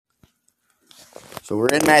So we're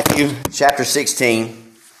in Matthew chapter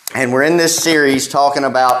 16, and we're in this series talking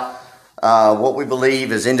about what we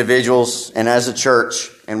believe as individuals and as a church,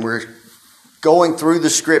 and we're going through the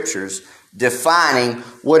scriptures, defining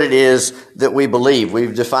what it is that we believe.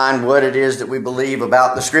 We've defined what it is that we believe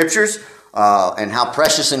about the scriptures, and how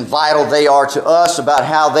precious and vital they are to us, about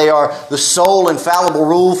how they are the sole infallible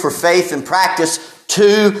rule for faith and practice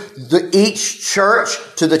to each church,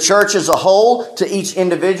 to the church as a whole, to each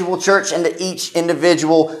individual church, and to each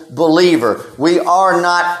individual believer. We are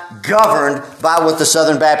not governed by what the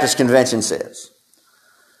Southern Baptist Convention says.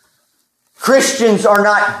 Christians are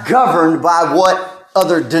not governed by what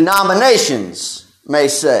other denominations may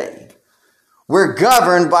say. We're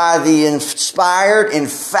governed by the inspired,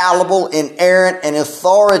 infallible, inerrant, and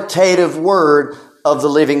authoritative Word of the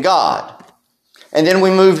living God. And then we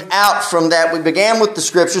moved out from that. We began with the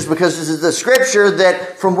scriptures because this is the scripture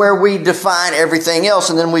that from where we define everything else.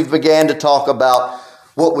 And then we began to talk about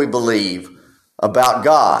what we believe about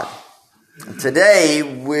God. Today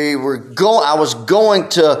I was going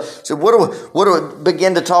to say, what do we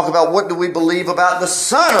begin to talk about? What do we believe about the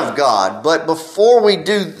Son of God? But before we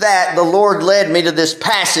do that, the Lord led me to this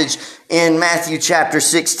passage in Matthew chapter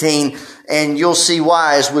 16, and you'll see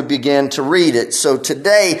why as we begin to read it. So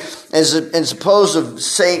today, as opposed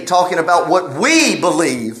to talking about what we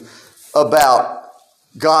believe about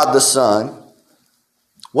God the Son,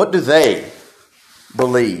 what do they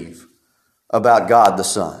believe about God the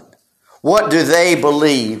Son? What do they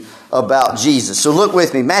believe about Jesus? So look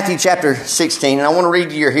with me, Matthew chapter 16, and I want to read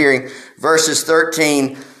to your hearing verses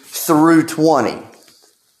 13 through 20.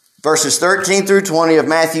 Verses 13 through 20 of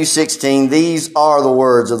Matthew 16, these are the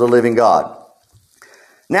words of the living God.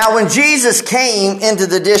 Now when Jesus came into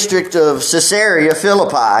the district of Caesarea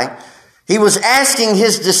Philippi, he was asking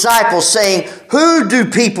his disciples, saying, "Who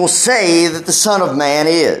do people say that the Son of Man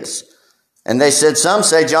is?" And they said, "Some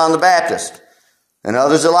say John the Baptist, and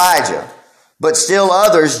others Elijah, but still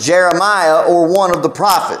others Jeremiah or one of the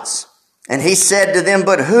prophets." And he said to them,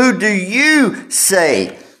 "But who do you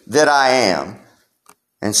say that I am?"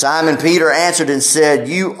 And Simon Peter answered and said,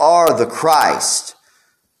 "You are the Christ,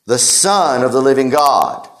 the Son of the living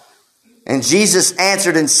God." And Jesus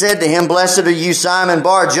answered and said to him, "Blessed are you, Simon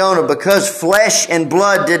Bar-Jonah, because flesh and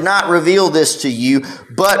blood did not reveal this to you,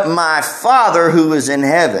 but my Father who is in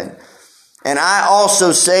heaven. And I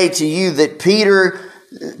also say to you that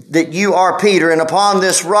you are Peter, and upon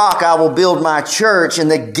this rock I will build my church,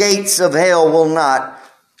 and the gates of hell will not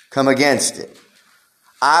come against it.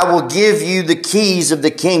 I will give you the keys of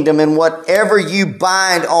the kingdom, and whatever you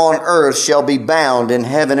bind on earth shall be bound in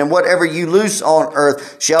heaven, and whatever you loose on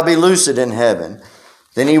earth shall be loosed in heaven."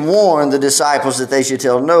 Then he warned the disciples that they should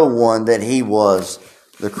tell no one that he was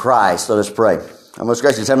the Christ. Let us pray. Our most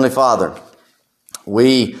gracious Heavenly Father,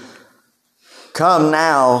 we come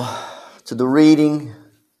now to the reading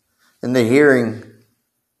and the hearing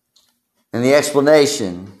and the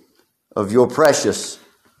explanation of your precious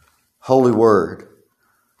holy word.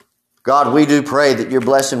 God, we do pray that your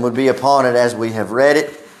blessing would be upon it as we have read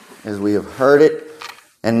it, as we have heard it,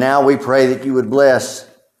 and now we pray that you would bless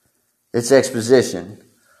its exposition.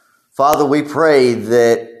 Father, we pray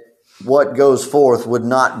that what goes forth would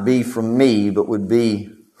not be from me, but would be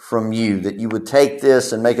from you, that you would take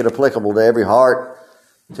this and make it applicable to every heart,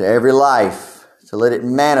 to every life, to let it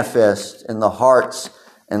manifest in the hearts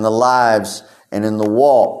and the lives and in the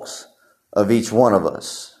walks of each one of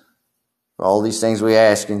us. For all these things we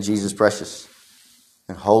ask in Jesus' precious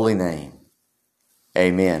and holy name.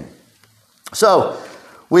 Amen. So,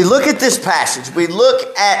 we look at this passage. We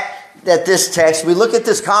look at this text. We look at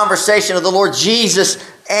this conversation of the Lord Jesus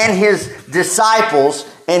and his disciples.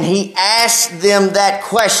 And he asked them that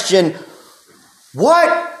question, who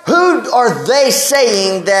are they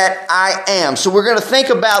saying that I am? So we're going to think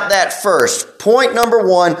about that first. Point number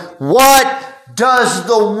one, what does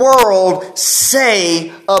the world say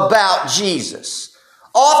about Jesus?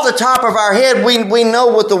 Off the top of our head, we know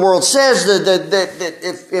what the world says,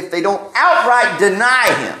 that if they don't outright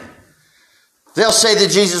deny him, they'll say that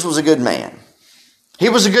Jesus was a good man. He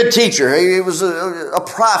was a good teacher. He was a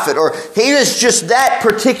prophet, or he was just that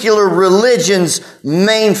particular religion's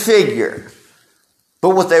main figure.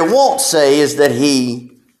 But what they won't say is that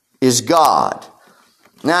he is God.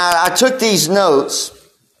 Now, I took these notes.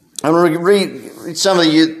 I'm going to read some of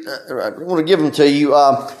you. I want to give them to you.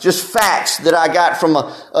 Just facts that I got from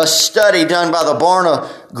a study done by the Barna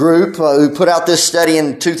Group, who put out this study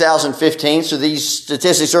in 2015. So these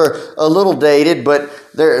statistics are a little dated, but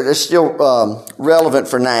they're still relevant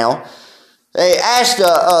for now. They asked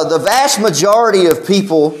the vast majority of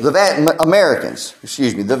people, the vast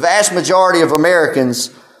majority of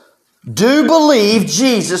Americans do believe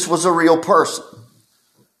Jesus was a real person.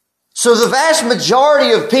 So the vast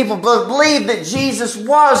majority of people believe that Jesus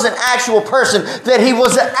was an actual person, that he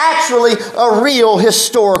was actually a real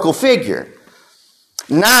historical figure.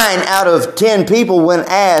 9 out of 10 people, when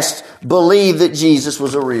asked, believe that Jesus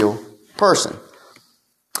was a real person.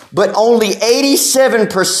 But only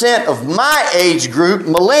 87% of my age group,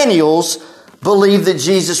 millennials, believe that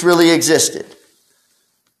Jesus really existed.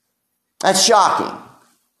 That's shocking.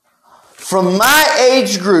 From my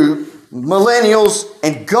age group, millennials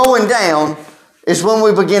and going down, is when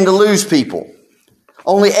we begin to lose people.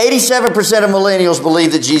 Only 87% of millennials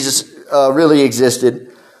believe that Jesus really existed.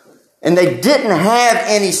 And they didn't have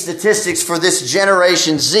any statistics for this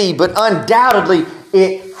Generation Z, but undoubtedly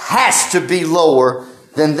it has to be lower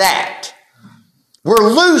than that. We're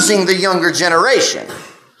losing the younger generation.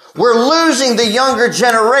 We're losing the younger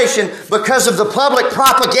generation because of the public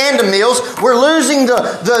propaganda mills. We're losing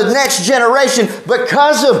the next generation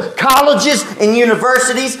because of colleges and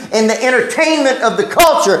universities and the entertainment of the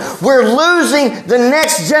culture. We're losing the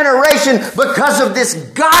next generation because of this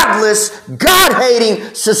godless,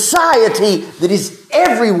 God-hating society that is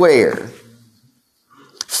everywhere.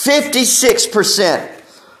 56%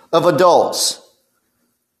 of adults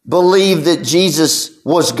believe that Jesus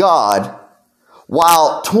was God,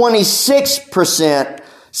 while 26%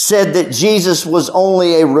 said that Jesus was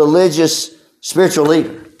only a religious spiritual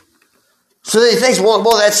leader. So they think, well,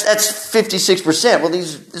 that's 56%. Well,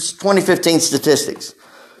 this is 2015 statistics.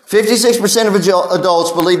 56% of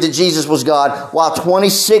adults believe that Jesus was God, while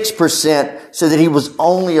 26% said that he was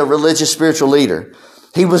only a religious spiritual leader.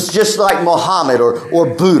 He was just like Muhammad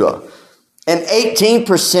or Buddha. And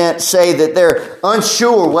 18% say that they're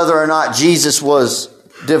unsure whether or not Jesus was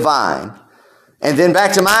divine. And then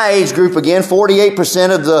back to my age group again,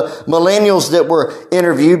 48% of the millennials that were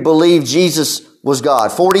interviewed believed Jesus was God.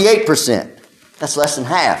 48%. That's less than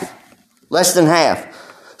half. Less than half.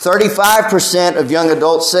 35% of young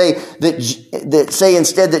adults say that say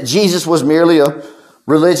instead that Jesus was merely a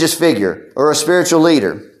religious figure or a spiritual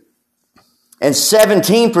leader. And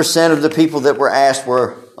 17% of the people that were asked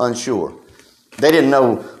were unsure. They didn't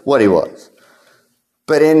know what he was.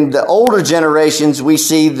 But in the older generations, we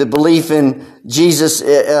see the belief in Jesus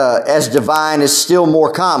as divine is still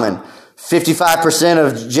more common. 55%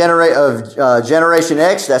 of Generation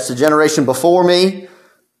X, that's the generation before me,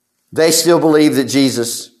 they still believe that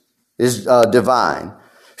Jesus is divine.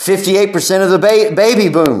 58% of the baby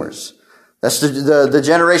boomers, that's the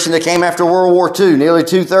generation that came after World War II, nearly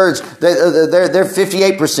 2/3, they're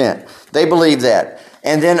 58%. They believe that.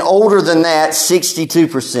 And then older than that,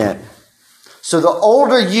 62%. So the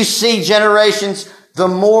older you see generations, the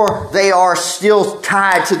more they are still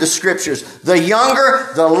tied to the Scriptures. The younger,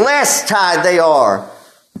 the less tied they are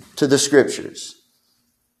to the Scriptures.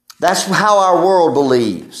 That's how our world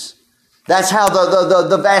believes. That's how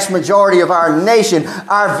the vast majority of our nation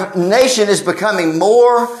is becoming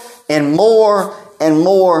more and more and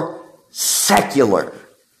more secular.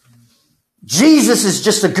 Jesus is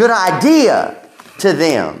just a good idea to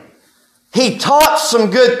them. He taught some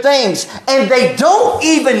good things, and they don't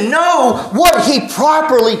even know what he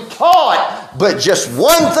properly taught, but just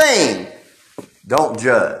one thing: don't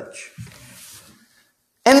judge.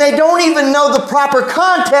 And they don't even know the proper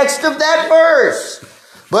context of that verse.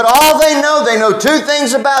 But all they know 2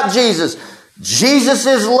 things about Jesus. Jesus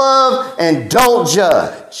is love, and don't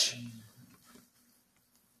judge.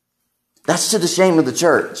 That's to the shame of the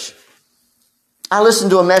church. I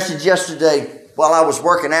listened to a message yesterday while I was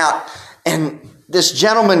working out, and this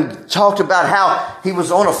gentleman talked about how he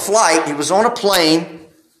was on a flight, he was on a plane,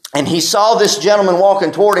 and he saw this gentleman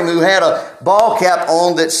walking toward him who had a ball cap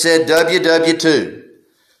on that said WW2.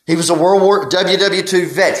 He was a World War WW2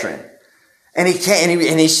 veteran. And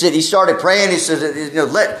he said, he started praying. He said,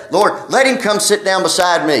 Lord, let him come sit down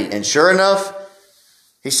beside me. And sure enough,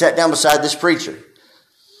 he sat down beside this preacher.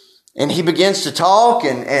 And he begins to talk,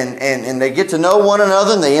 and they get to know one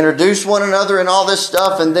another, and they introduce one another and all this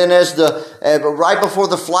stuff. And then right before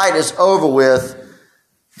the flight is over with,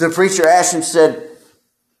 the preacher asked him, said,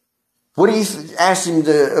 what do you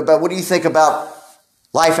think about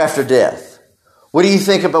life after death? What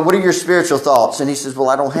are your spiritual thoughts? And he says, well,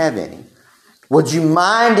 I don't have any. Would you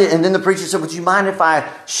mind it? And then the preacher said, would you mind if I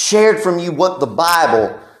shared from you what the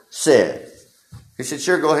Bible said? He said,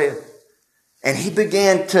 sure, go ahead. And he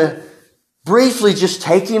began to briefly just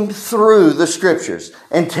take him through the Scriptures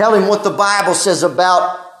and tell him what the Bible says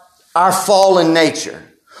about our fallen nature,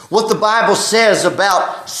 what the Bible says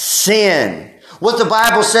about sin, what the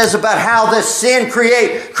Bible says about how this sin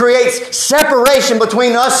creates separation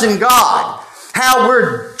between us and God. How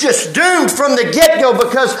we're just doomed from the get-go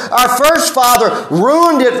because our first father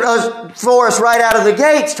ruined it for us right out of the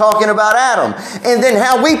gates, talking about Adam. And then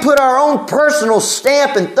how we put our own personal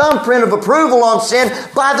stamp and thumbprint of approval on sin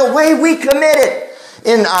by the way we commit it.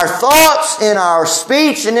 In our thoughts, in our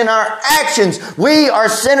speech, and in our actions, we are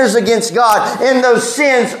sinners against God. And those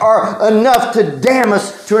sins are enough to damn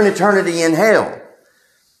us to an eternity in hell.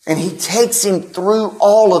 And He takes him through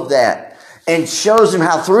all of that and shows him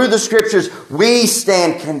how through the Scriptures we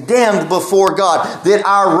stand condemned before God. That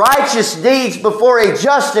our righteous deeds before a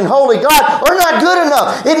just and holy God are not good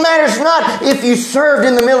enough. It matters not if you served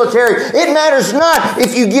in the military. It matters not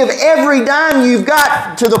if you give every dime you've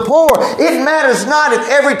got to the poor. It matters not if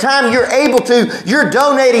every time you're able to, you're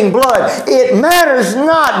donating blood. It matters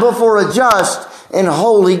not before a just and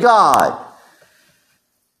holy God.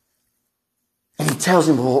 And He tells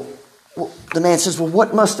him, well, the man says, well,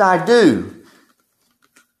 what must I do?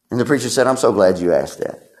 And the preacher said, I'm so glad you asked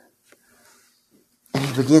that. And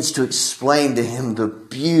he begins to explain to him the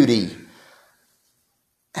beauty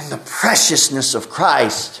and the preciousness of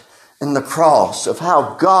Christ and the cross, of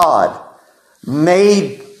how God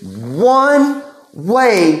made one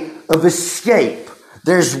way of escape.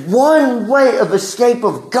 There's one way of escape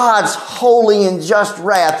of God's holy and just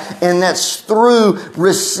wrath, and that's through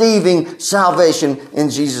receiving salvation in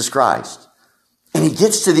Jesus Christ. And he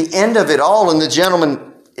gets to the end of it all, and the gentleman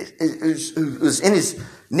who was in his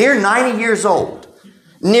near 90 years old,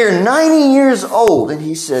 and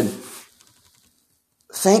he said,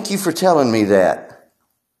 thank you for telling me that.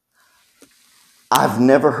 I've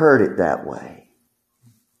never heard it that way.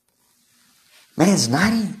 Man's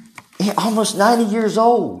almost 90 years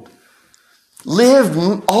old.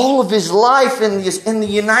 Lived all of his life in the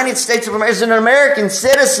United States of America as an American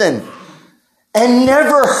citizen. And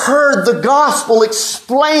never heard the gospel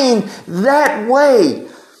explained that way.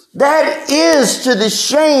 That is to the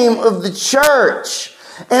shame of the church.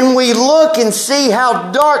 And we look and see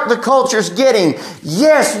how dark the culture's getting.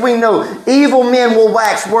 Yes, we know evil men will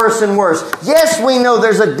wax worse and worse. Yes, we know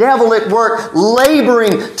there's a devil at work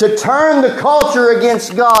laboring to turn the culture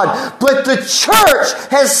against God. But the church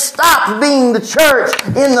has stopped being the church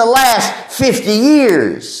in the last 50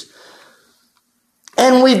 years.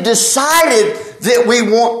 And we've decided that we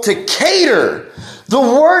want to cater the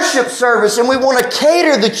worship service, and we want to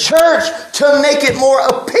cater the church to make it more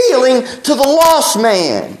appealing to the lost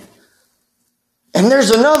man. And there's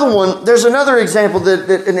another example,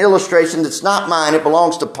 an illustration that's not mine. It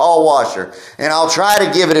belongs to Paul Washer, and I'll try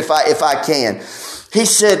to give it if I can. He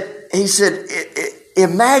said,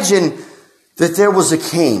 imagine that there was a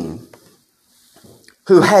king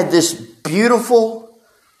who had this beautiful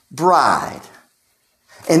bride,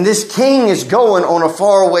 and this king is going on a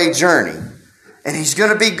faraway journey. And he's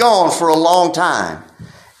going to be gone for a long time.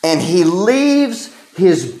 And he leaves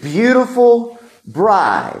his beautiful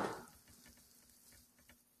bride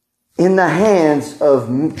in the hands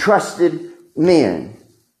of trusted men.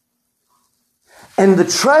 And the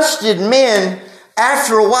trusted men,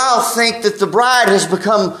 after a while, think that the bride has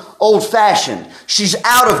become old-fashioned. She's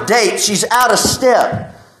out of date. She's out of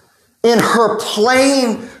step. In her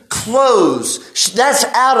plain clothes, that's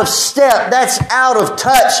out of step, that's out of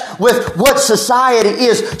touch with what society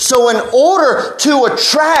is. So in order to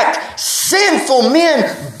attract sinful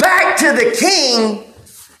men back to the king,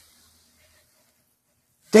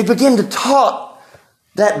 they begin to talk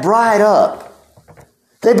that bride up.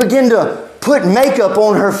 They begin to put makeup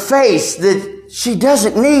on her face that she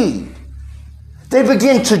doesn't need. They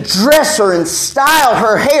begin to dress her and style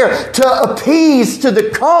her hair to appease to the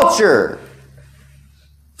culture.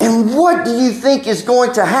 And what do you think is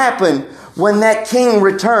going to happen when that king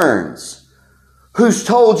returns? Who's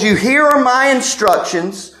told you, here are my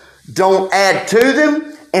instructions, don't add to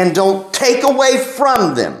them and don't take away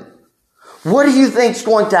from them. What do you think is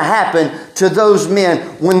going to happen to those men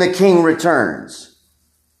when the king returns?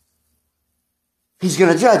 He's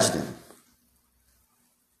going to judge them.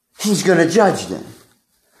 He's going to judge them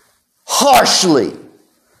harshly.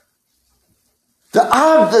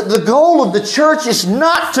 The goal of the church is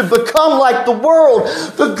not to become like the world.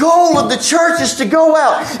 The goal of the church is to go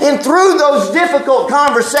out and through those difficult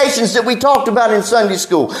conversations that we talked about in Sunday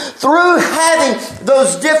school, through having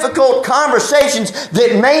those difficult conversations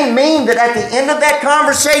that may mean that at the end of that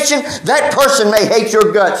conversation, that person may hate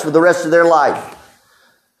your guts for the rest of their life.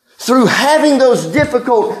 Through having those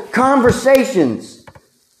difficult conversations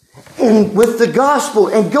and with the gospel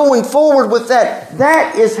and going forward with that,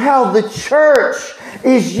 that is how the church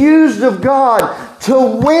is used of God to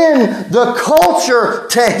win the culture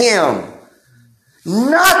to Him.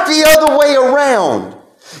 Not the other way around.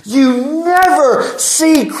 You never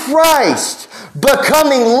see Christ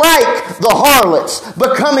becoming like the harlots,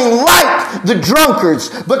 becoming like the drunkards,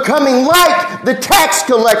 becoming like the tax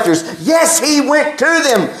collectors. Yes, he went to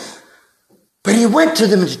them, but he went to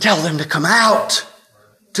them to tell them to come out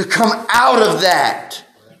of that.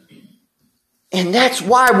 And that's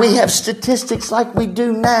why we have statistics like we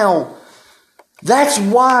do now. That's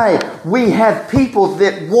why we have people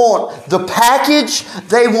that want the package.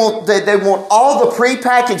 They want all the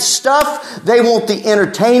prepackaged stuff. They want the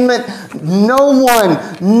entertainment. No one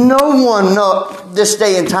this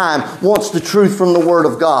day and time wants the truth from the Word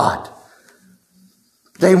of God.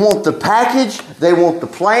 They want the package. They want the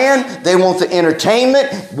plan. They want the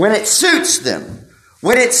entertainment when it suits them.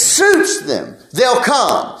 When it suits them, they'll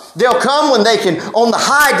come. They'll come when they can, on the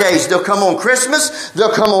high days, they'll come on Christmas,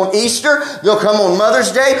 they'll come on Easter, they'll come on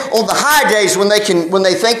Mother's Day. On the high days when they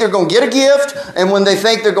think they're going to get a gift and when they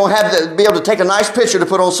think they're going to be able to take a nice picture to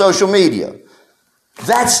put on social media.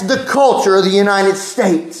 That's the culture of the United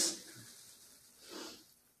States.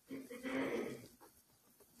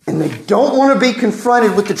 And they don't want to be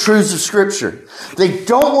confronted with the truths of Scripture. They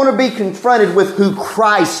don't want to be confronted with who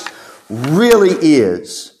Christ really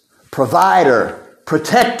is. Provider,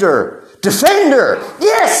 protector, defender.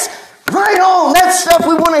 Yes, right on. That's stuff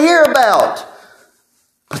we want to hear about.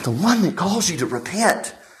 But the one that calls you to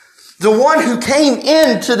repent, the one who came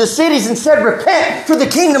into the cities and said, repent, for the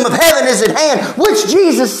kingdom of heaven is at hand, which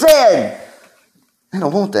Jesus said. I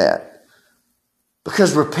don't want that.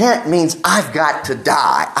 Because repent means I've got to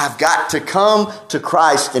die. I've got to come to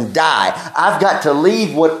Christ and die. I've got to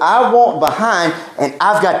leave what I want behind and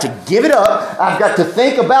I've got to give it up. I've got to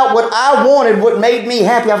think about what I wanted, what made me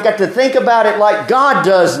happy. I've got to think about it like God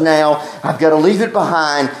does now. I've got to leave it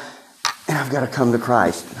behind and I've got to come to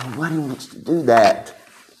Christ. Nobody wants to do that.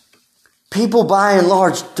 People by and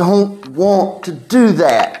large don't want to do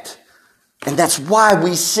that. And that's why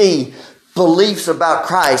we see beliefs about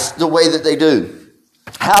Christ the way that they do.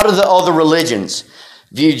 How do the other religions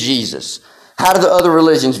view Jesus? How do the other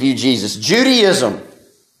religions view Jesus? Judaism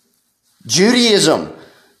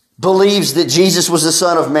believes that Jesus was the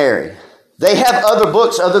son of Mary. They have other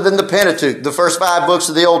books other than the Pentateuch, the first 5 books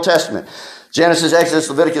of the Old Testament. Genesis, Exodus,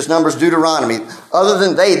 Leviticus, Numbers, Deuteronomy. Other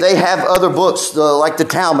than they have other books like the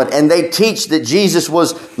Talmud, and they teach that Jesus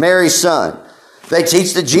was Mary's son. They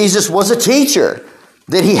teach that Jesus was a teacher,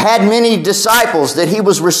 that he had many disciples, that he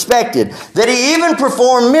was respected, that he even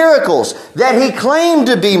performed miracles, that he claimed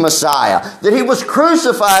to be Messiah, that he was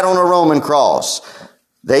crucified on a Roman cross.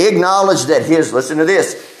 They acknowledge that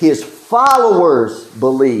his followers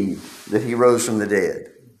believe that he rose from the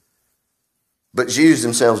dead. But Jews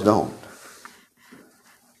themselves don't.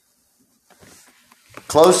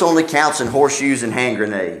 Close only counts in horseshoes and hand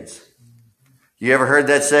grenades. You ever heard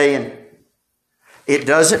that saying? It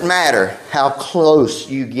doesn't matter how close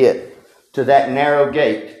you get to that narrow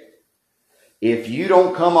gate. If you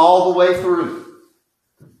don't come all the way through,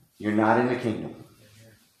 you're not in the kingdom.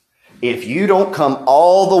 If you don't come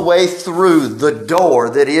all the way through the door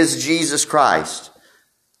that is Jesus Christ,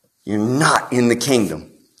 you're not in the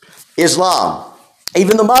kingdom. Islam,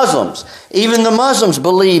 even the Muslims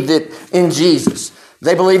believe that in Jesus.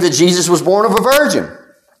 They believe that Jesus was born of a virgin.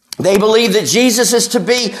 They believe that Jesus is to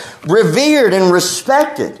be revered and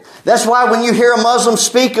respected. That's why when you hear a Muslim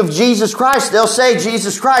speak of Jesus Christ, they'll say,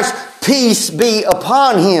 Jesus Christ, peace be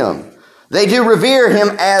upon him. They do revere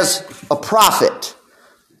him as a prophet.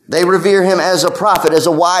 They revere him as a prophet, as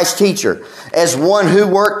a wise teacher, as one who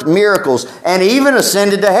worked miracles and even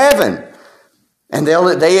ascended to heaven. And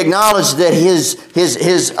they acknowledge that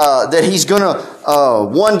that he's going to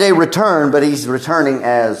one day return, but he's returning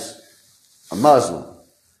as a Muslim.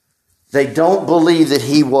 They don't believe that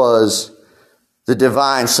he was the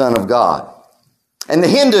divine Son of God. And the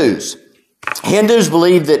Hindus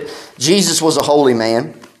believe that Jesus was a holy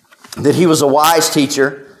man, that he was a wise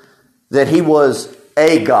teacher, that he was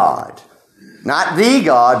a God. Not the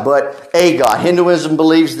God, but a God. Hinduism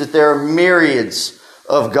believes that there are myriads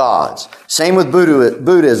of gods. Same with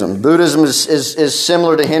Buddhism. Buddhism is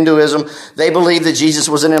similar to Hinduism. They believe that Jesus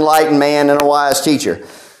was an enlightened man and a wise teacher.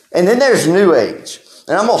 And then there's New Age.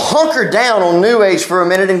 And I'm going to hunker down on New Age for a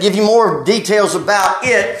minute and give you more details about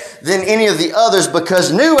it than any of the others,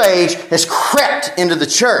 because New Age has crept into the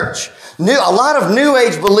church. A lot of New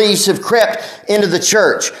Age beliefs have crept into the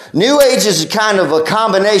church. New Age is kind of a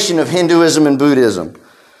combination of Hinduism and Buddhism.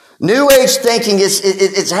 New Age thinking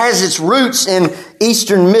it has its roots in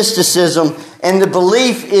Eastern mysticism, and the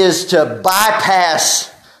belief is to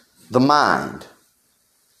bypass the mind.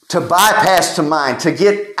 To bypass the mind, to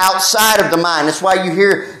get outside of the mind. That's why you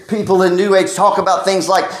hear people in New Age talk about things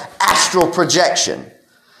like astral projection.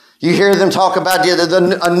 You hear them talk about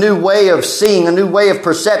a new way of seeing, a new way of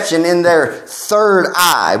perception in their third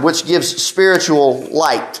eye, which gives spiritual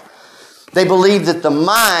light. They believe that the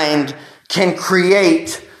mind can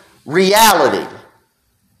create reality.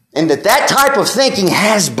 And that type of thinking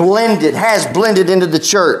has blended into the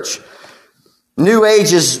church. New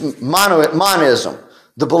Age is monism.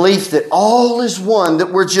 The belief that all is one,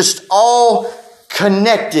 that we're just all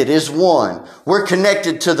connected as one. We're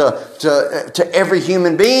connected to every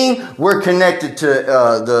human being. We're connected to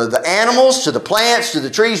the animals, to the plants, to the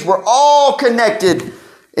trees. We're all connected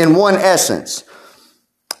in one essence.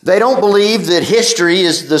 They don't believe that history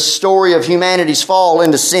is the story of humanity's fall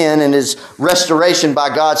into sin and its restoration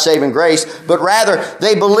by God's saving grace, but rather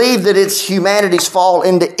they believe that it's humanity's fall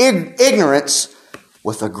into ignorance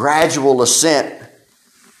with a gradual ascent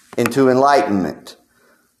into enlightenment.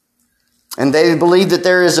 And they believe that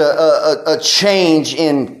there is a change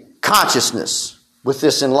in consciousness with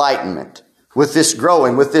this enlightenment, with this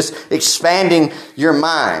growing, with this expanding your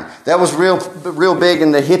mind. That was real big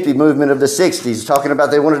in the hippie movement of the 60s, talking about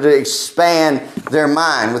they wanted to expand their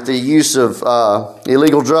mind with the use of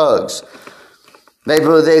illegal drugs. They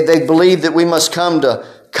believe that we must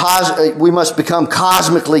become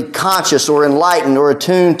cosmically conscious or enlightened or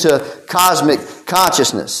attuned to cosmic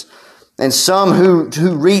consciousness. And some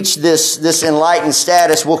who reach this enlightened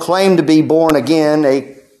status will claim to be born again,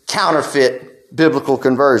 a counterfeit biblical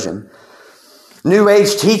conversion. New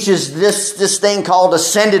Age teaches this thing called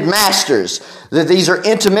ascended masters, that these are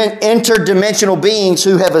interdimensional beings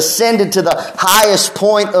who have ascended to the highest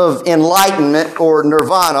point of enlightenment or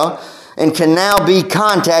nirvana and can now be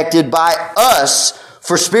contacted by us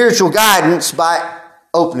for spiritual guidance by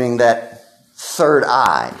opening that third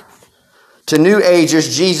eye. To New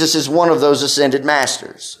Agers, Jesus is one of those ascended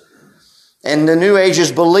masters. And the New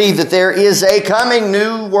Agers believe that there is a coming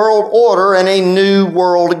new world order and a new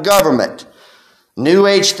world government. New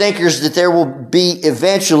Age thinkers that there will be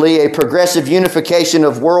eventually a progressive unification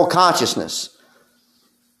of world consciousness.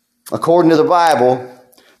 According to the Bible,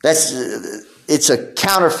 it's a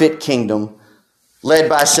counterfeit kingdom led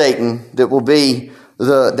by Satan that will be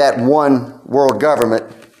that one world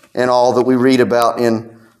government and all that we read about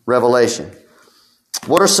in Revelation.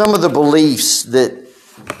 What are some of the beliefs that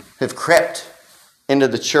have crept into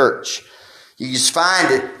the church? You just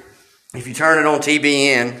find it if you turn it on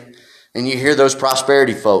TBN and you hear those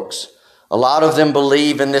prosperity folks. A lot of them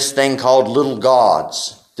believe in this thing called little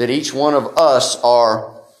gods, that each one of us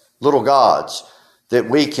are little gods, that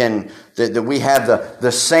we have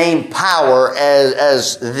the same power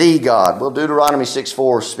as the God. Well, Deuteronomy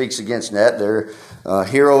 6:4 speaks against that.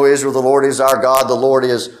 Hear, O Israel, the Lord is our God, the Lord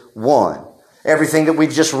is one. Everything that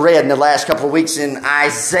we've just read in the last couple of weeks in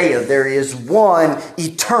Isaiah, there is one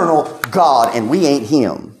eternal God, and we ain't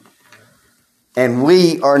Him. And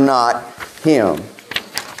we are not Him.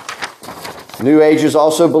 New Agers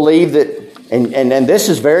also believe that, and this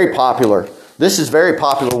is very popular. This is very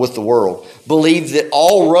popular with the world. Believe that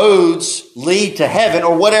all roads lead to heaven,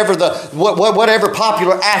 or whatever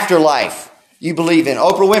popular afterlife you believe in.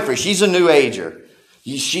 Oprah Winfrey, she's a New Ager.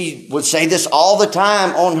 She would say this all the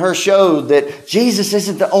time on her show, that Jesus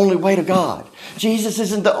isn't the only way to God. Jesus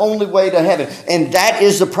isn't the only way to heaven. And that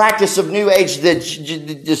is the practice of New Age,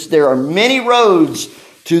 that there are many roads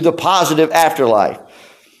to the positive afterlife.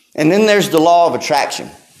 And then there's the law of attraction.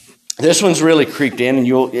 This one's really creeped in, and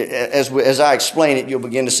as I explain it, you'll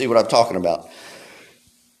begin to see what I'm talking about.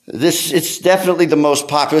 It's definitely the most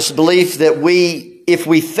popular. It's the belief that if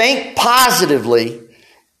we think positively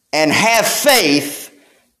and have faith,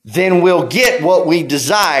 then we'll get what we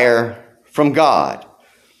desire from God.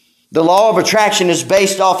 The law of attraction is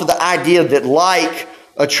based off of the idea that like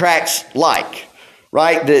attracts like,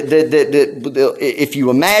 right? That if you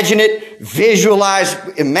imagine it,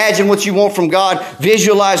 imagine what you want from God,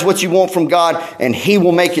 visualize what you want from God, and He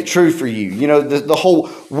will make it true for you. You know, the whole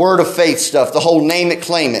word of faith stuff, the whole name it,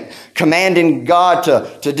 claim it, commanding God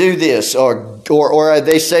to do this, or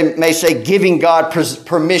they may say giving God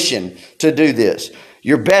permission to do this.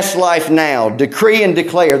 Your best life now, decree and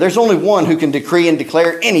declare. There's only one who can decree and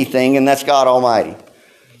declare anything, and that's God Almighty.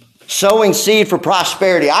 Sowing seed for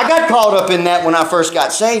prosperity. I got caught up in that when I first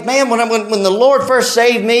got saved. Man, when the Lord first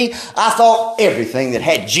saved me, I thought everything that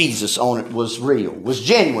had Jesus on it was real, was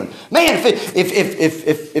genuine. Man,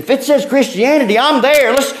 if it says Christianity, I'm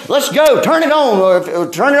there. Let's go. Turn it on, or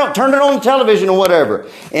turn it on the television or whatever.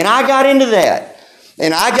 And I got into that.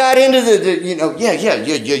 And I got into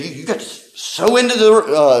you got to sow into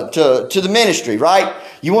the ministry, right?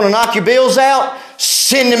 You want to knock your bills out?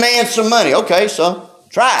 Send the man some money. Okay, so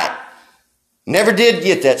try it. Never did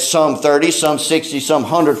get that some 30, some 60, some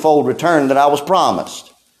 100-fold return that I was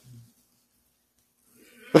promised.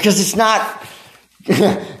 Because it's not,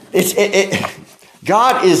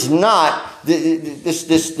 God is not this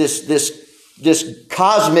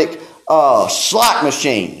cosmic slot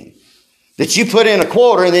machine that you put in a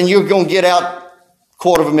quarter and then you're going to get out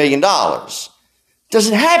 $250,000. It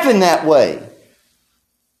doesn't happen that way.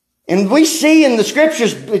 And we see in the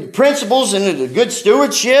scriptures principles and good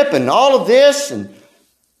stewardship and all of this. And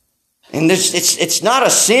it's not a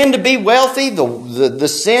sin to be wealthy. The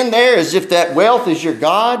sin there is if that wealth is your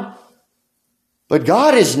God. But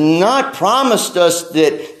God has not promised us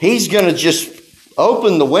that He's going to just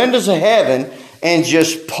open the windows of heaven and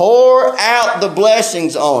just pour out the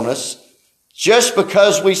blessings on us just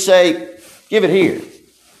because we say, give it here.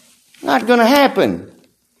 Not going to happen.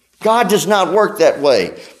 God does not work that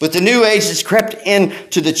way. But the New Age that's crept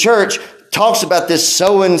into the church talks about this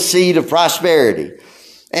sowing seed of prosperity.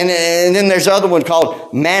 And then there's another one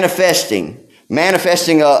called manifesting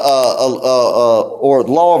or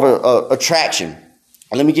law of attraction.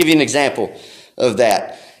 Let me give you an example of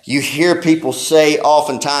that. You hear people say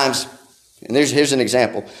oftentimes, and here's an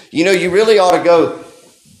example. You know, you really ought to go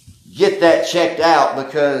get that checked out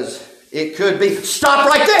because it could be. Stop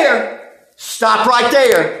right there. Stop right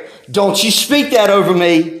there. Don't you speak that over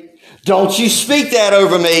me. Don't you speak that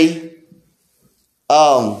over me.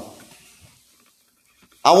 I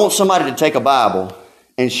want somebody to take a Bible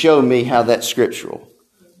and show me how that's scriptural.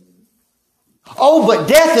 Oh, but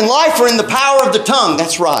death and life are in the power of the tongue.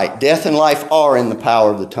 That's right. Death and life are in the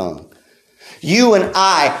power of the tongue. You and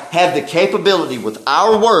I have the capability with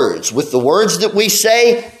our words, with the words that we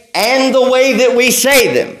say and the way that we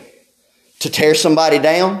say them, to tear somebody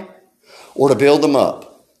down or to build them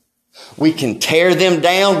up. We can tear them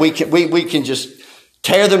down. We can just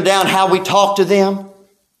tear them down how we talk to them,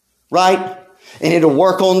 right? And it'll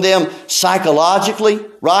work on them psychologically,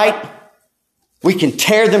 right? We can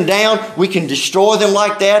tear them down. We can destroy them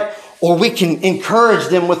like that. Or we can encourage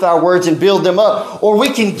them with our words and build them up. Or we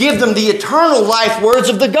can give them the eternal life words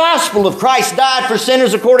of the gospel of Christ died for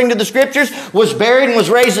sinners according to the scriptures, was buried and was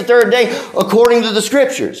raised the third day according to the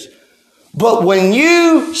scriptures. But when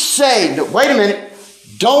you say, wait a minute,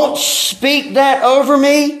 don't speak that over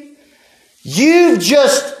me, you've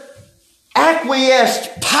just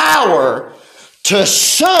acquiesced power to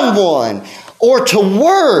someone or to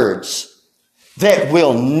words that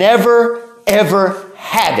will never, ever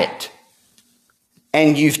have it.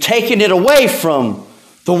 And you've taken it away from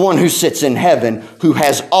the one who sits in heaven, who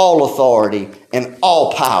has all authority and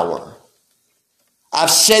all power. I've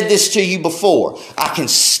said this to you before. I can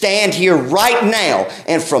stand here right now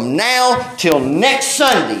and from now till next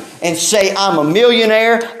Sunday and say, I'm a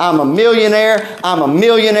millionaire, I'm a millionaire, I'm a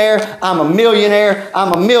millionaire, I'm a millionaire,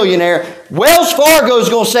 I'm a millionaire. Wells Fargo is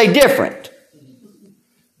going to say different.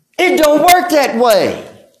 It don't work that way.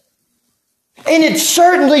 And it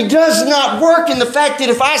certainly does not work in the fact that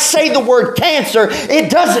if I say the word cancer, it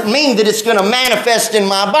doesn't mean that it's going to manifest in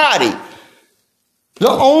my body. The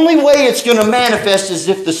only way it's going to manifest is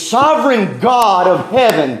if the sovereign God of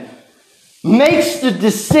heaven makes the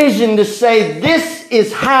decision to say, this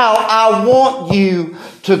is how I want you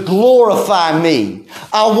to glorify me.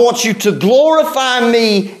 I want you to glorify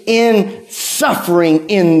me in suffering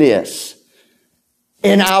in this.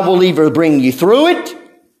 And I will either bring you through it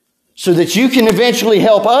so that you can eventually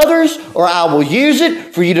help others, or I will use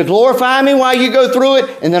it for you to glorify me while you go through it,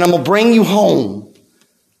 and then I'm going to bring you home.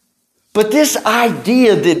 But this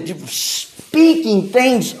idea that speaking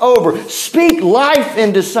things over, speak life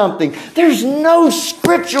into something, there's no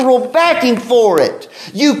scriptural backing for it.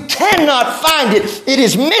 You cannot find it. It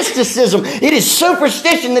is mysticism. It is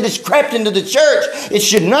superstition that has crept into the church. It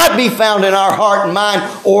should not be found in our heart and mind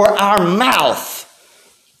or our mouth.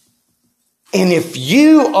 And if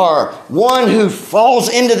you are one who falls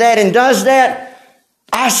into that and does that,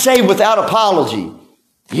 I say without apology,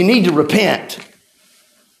 you need to repent.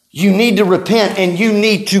 You need to repent, and you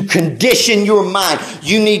need to condition your mind.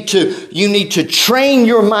 You need to train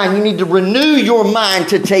your mind. You need to renew your mind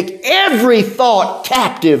to take every thought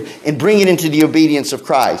captive and bring it into the obedience of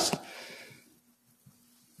Christ.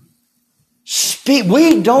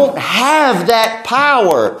 We don't have that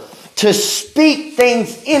power to speak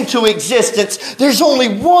things into existence. There's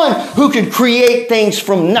only one who can create things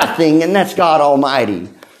from nothing, and that's God Almighty.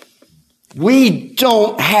 We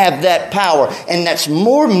don't have that power. And that's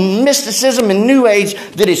more mysticism and New Age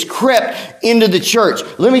that has crept into the church.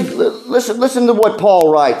 Listen to what Paul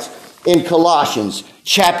writes in Colossians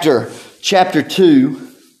chapter 2,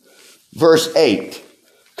 verse 8.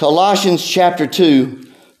 Colossians chapter 2,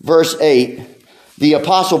 verse 8. The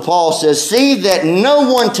Apostle Paul says, "See that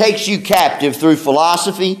no one takes you captive through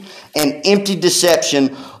philosophy and empty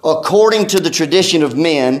deception according to the tradition of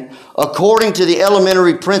men, according to the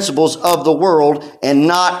elementary principles of the world, and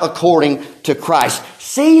not according to Christ.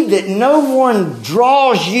 See that no one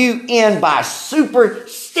draws you in by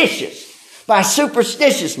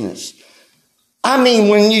superstitiousness. I mean,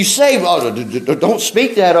 when you say, oh, don't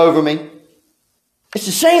speak that over me. It's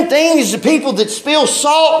the same thing as the people that spill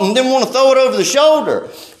salt and then want to throw it over the shoulder.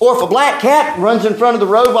 Or if a black cat runs in front of the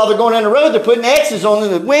road while they're going down the road, they're putting X's on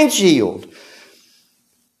the windshield.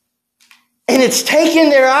 And it's taking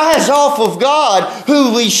their eyes off of God,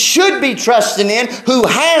 who we should be trusting in, who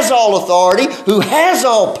has all authority, who has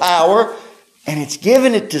all power, and it's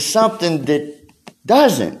giving it to something that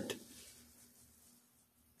doesn't.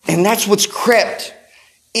 And that's what's crept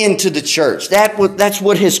into the church. That's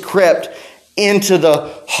what has crept into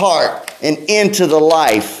the heart and into the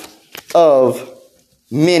life of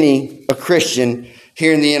many a Christian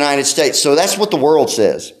here in the United States. So that's what the world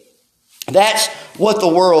says. That's what the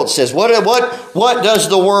world says. What does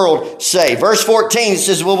the world say? Verse 14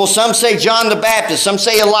 says, well, some say John the Baptist, some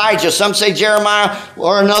say Elijah, some say Jeremiah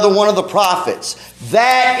or another one of the prophets.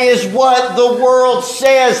 That is what the world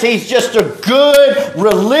says. He's just a good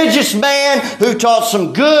religious man who taught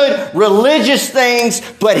some good religious things,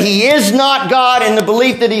 but he is not God, and the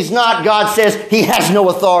belief that he's not God says he has no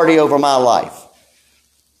authority over my life.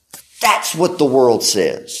 That's what the world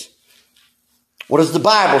says. What does the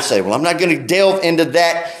Bible say? Well, I'm not going to delve into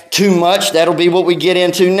that too much. That'll be what we get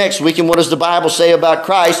into next week. And what does the Bible say about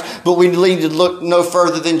Christ? But we need to look no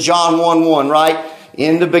further than John 1:1, right?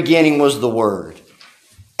 In the beginning was the Word.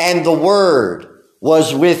 And the Word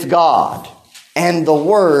was with God. And the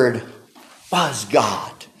Word was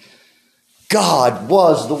God. God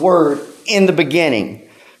was the Word in the beginning.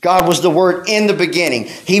 God was the Word in the beginning.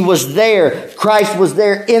 He was there. Christ was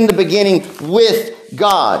there in the beginning with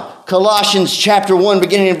God. Colossians chapter 1,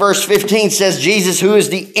 beginning in verse 15 says, Jesus, who is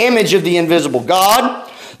the image of the invisible God,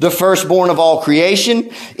 the firstborn of all creation.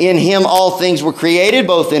 In him all things were created,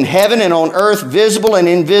 both in heaven and on earth, visible and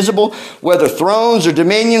invisible, whether thrones or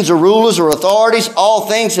dominions or rulers or authorities. All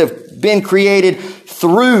things have been created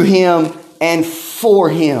through him and for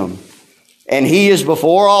him. And he is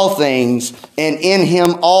before all things, and in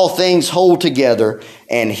him all things hold together,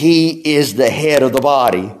 and he is the head of the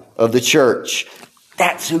body of the church.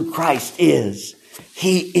 That's who Christ is.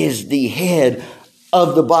 He is the head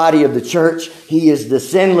of the body of the church. He is the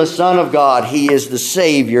sinless Son of God. He is the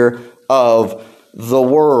Savior of the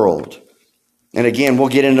world. And again, we'll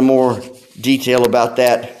get into more detail about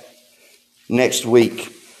that next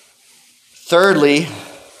week. Thirdly,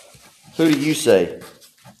 who do you say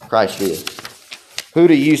Christ is? Who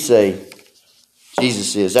do you say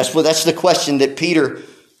Jesus is? That's the question that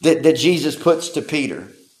that Jesus puts to Peter.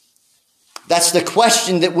 That's the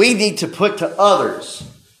question that we need to put to others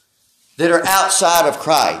that are outside of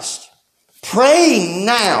Christ. Pray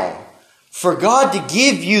now for God to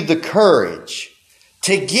give you the courage,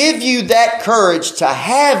 to give you that courage to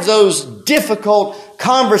have those difficult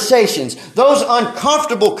conversations, those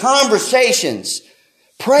uncomfortable conversations.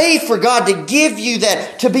 Pray for God to give you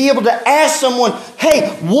that, to be able to ask someone, hey,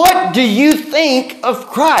 what do you think of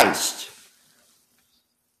Christ?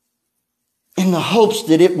 In the hopes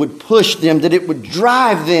that it would push them, that it would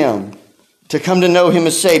drive them to come to know him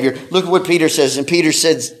as Savior. Look at what Peter says. And Peter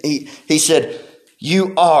says, he said,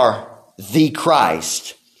 you are the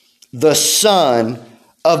Christ, the Son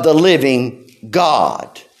of the living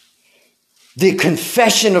God. The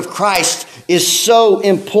confession of Christ is so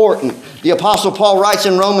important. The Apostle Paul writes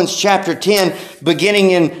in Romans chapter 10,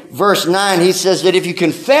 beginning in verse 9, he says that if you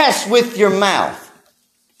confess with your mouth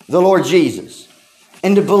the Lord Jesus,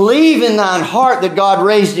 and to believe in thine heart that God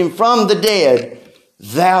raised him from the dead,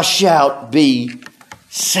 thou shalt be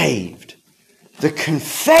saved. The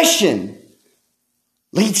confession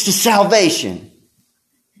leads to salvation.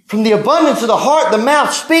 From the abundance of the heart, the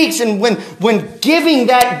mouth speaks. And when giving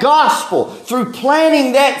that gospel, through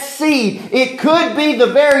planting that seed, it could be the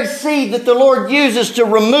very seed that the Lord uses to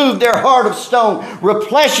remove their heart of stone,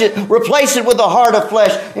 replace it with a heart of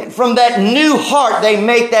flesh. And from that new heart, they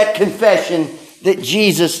make that confession that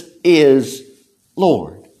Jesus is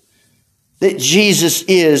Lord. That Jesus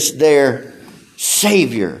is their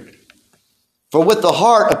Savior. For with the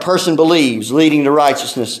heart a person believes, leading to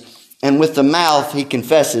righteousness, and with the mouth he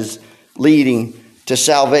confesses, leading to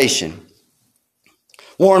salvation.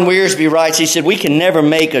 Warren Wiersbe writes, he said, we can never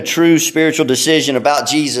make a true spiritual decision about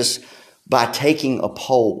Jesus by taking a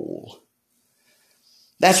poll.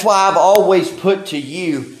 That's why I've always put to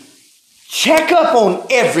you, check up on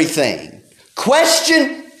everything.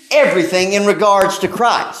 Question everything in regards to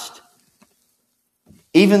Christ.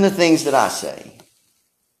 Even the things that I say.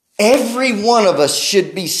 Every one of us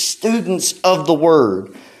should be students of the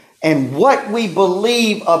Word. And what we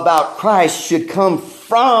believe about Christ should come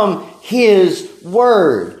from His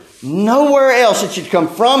Word. Nowhere else. It should come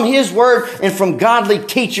from His Word and from godly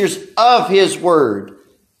teachers of His Word.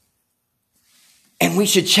 And we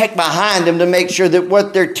should check behind them to make sure that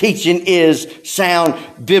what they're teaching is sound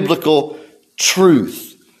biblical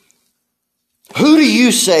truth. Who do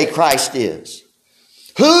you say Christ is?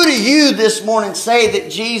 Who do you this morning say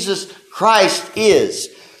that Jesus Christ is?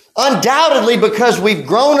 Undoubtedly, because we've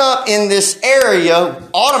grown up in this area,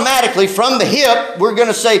 automatically from the hip, we're going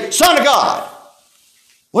to say, Son of God.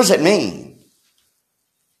 What does that mean?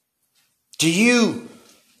 Do you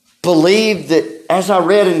believe that, as I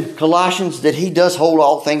read in Colossians, that He does hold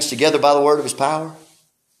all things together by the word of His power?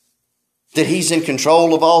 That He's in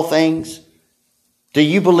control of all things? Do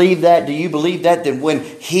you believe that? Do you believe that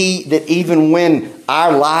that even when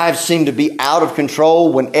our lives seem to be out of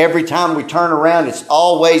control, when every time we turn around, it's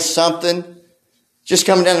always something? Just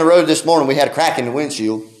coming down the road this morning, we had a crack in the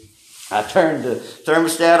windshield. I turned the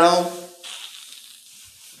thermostat on,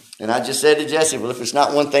 and I just said to Jesse, well, if it's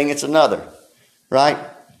not one thing, it's another. Right?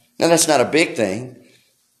 Now, that's not a big thing.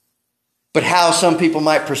 But how some people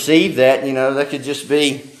might perceive that, that could just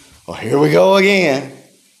be, well, here we go again.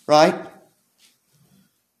 Right?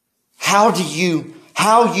 How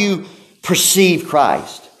you perceive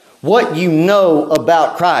Christ, what you know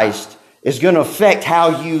about Christ is going to affect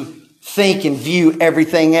how you think and view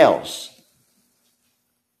everything else.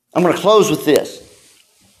 I'm going to close with this.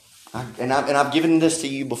 And I've given this to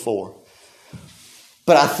you before.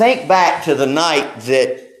 But I think back to the night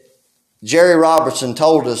that Jerry Robertson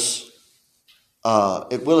told us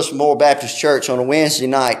at Willis Memorial Baptist Church on a Wednesday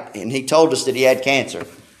night, and he told us that he had cancer.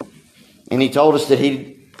 And he told us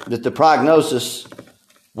that the prognosis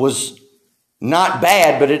was not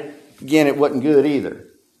bad, but it wasn't good either.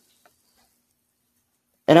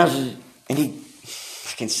 And I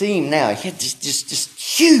can see him now. He had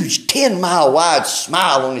this huge 10-mile wide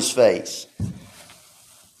smile on his face.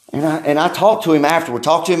 And I talked to him afterward,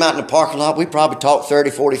 talked to him out in the parking lot. We probably talked 30,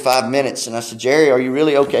 45 minutes. And I said, Jerry, are you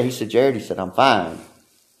really okay? He said, Jared, I'm fine.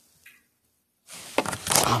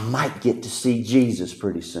 I might get to see Jesus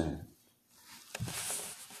pretty soon.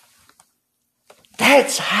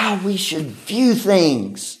 That's how we should view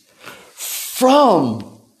things,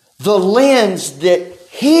 from the lens that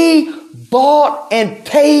He bought and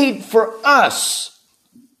paid for us.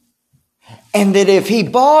 And that if He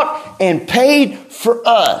bought and paid for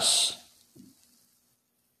us,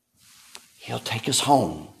 He'll take us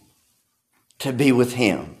home to be with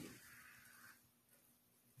Him.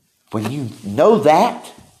 When you know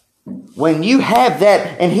that, when you have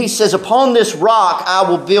that, and He says, upon this rock I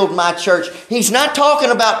will build my church. He's not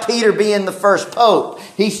talking about Peter being the first pope.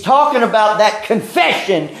 He's talking about that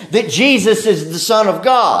confession that Jesus is the Son of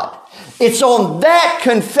God. It's on that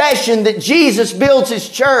confession that Jesus builds His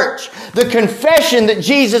church. The confession that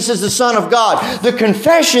Jesus is the Son of God. The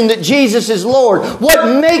confession that Jesus is Lord.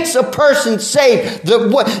 What makes a person saved?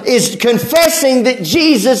 What is confessing that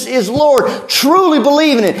Jesus is Lord. Truly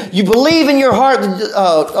believing it. You believe in your heart,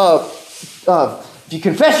 if you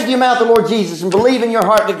confess with your mouth the Lord Jesus and believe in your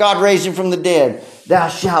heart that God raised Him from the dead, thou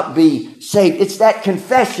shalt be saved. It's that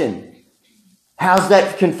confession. How's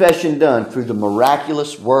that confession done? Through the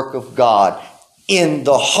miraculous work of God in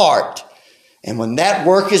the heart. And when that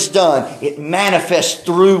work is done, it manifests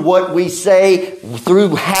through what we say,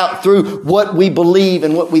 through what we believe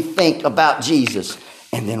and what we think about Jesus.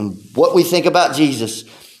 And then what we think about Jesus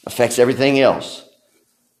affects everything else.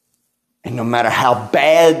 And no matter how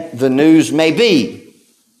bad the news may be,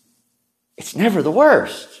 it's never the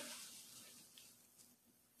worst.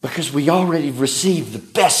 Because we already received the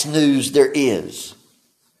best news there is.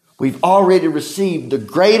 We've already received the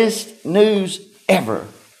greatest news ever.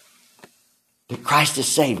 That Christ has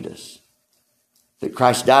saved us. That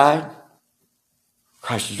Christ died.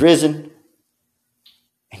 Christ is risen.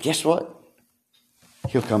 And guess what?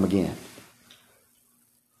 He'll come again.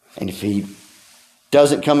 And if He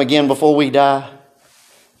doesn't come again before we die,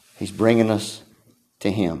 He's bringing us to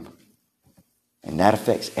Him. And that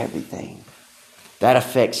affects everything. That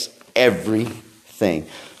affects everything.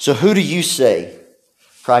 So who do you say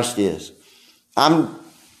Christ is? I'm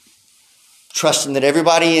trusting that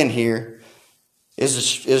everybody in here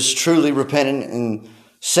is truly repentant and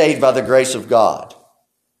saved by the grace of God.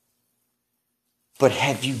 But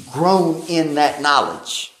have you grown in that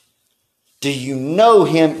knowledge? Do you know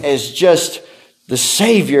Him as just the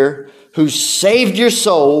Savior who saved your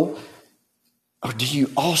soul? Or do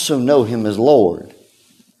you also know Him as Lord?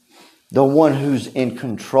 The one who's in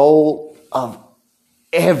control of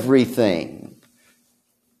everything.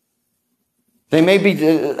 They may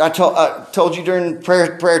be. I told you during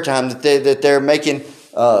prayer time that they're making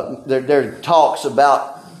their talks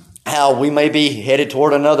about how we may be headed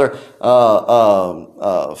toward another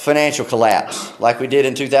financial collapse, like we did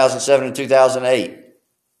in 2007 and 2008.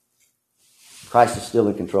 Christ is still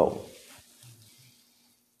in control.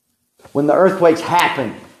 When the earthquakes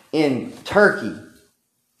happen in Turkey,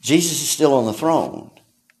 Jesus is still on the throne.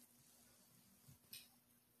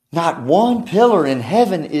 Not one pillar in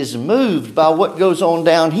heaven is moved by what goes on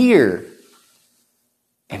down here.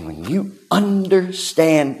 And when you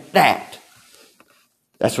understand that,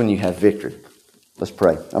 that's when you have victory. Let's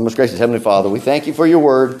pray. Our most gracious Heavenly Father, we thank you for your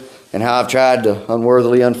word and how I've tried to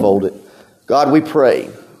unworthily unfold it. God, we pray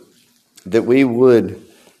that we would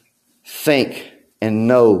think and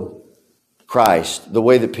know Christ the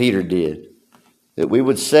way that Peter did. That we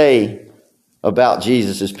would say about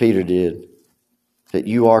Jesus as Peter did, that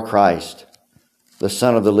you are Christ, the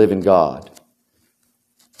Son of the living God.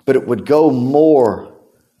 But it would go more,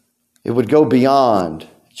 it would go beyond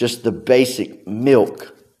just the basic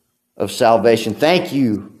milk of salvation. Thank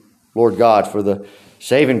you, Lord God, for the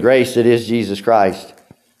saving grace that is Jesus Christ.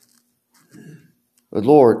 But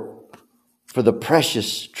Lord, for the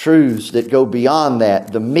precious truths that go beyond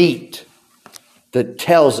that, the meat that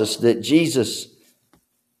tells us that Jesus,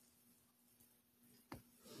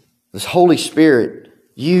 this Holy Spirit,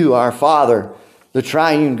 you, our Father, the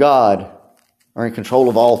triune God, are in control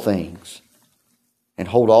of all things and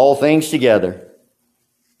hold all things together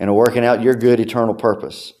and are working out your good eternal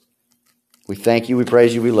purpose. We thank you, we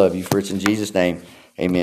praise you, we love you, for it's in Jesus' name, amen.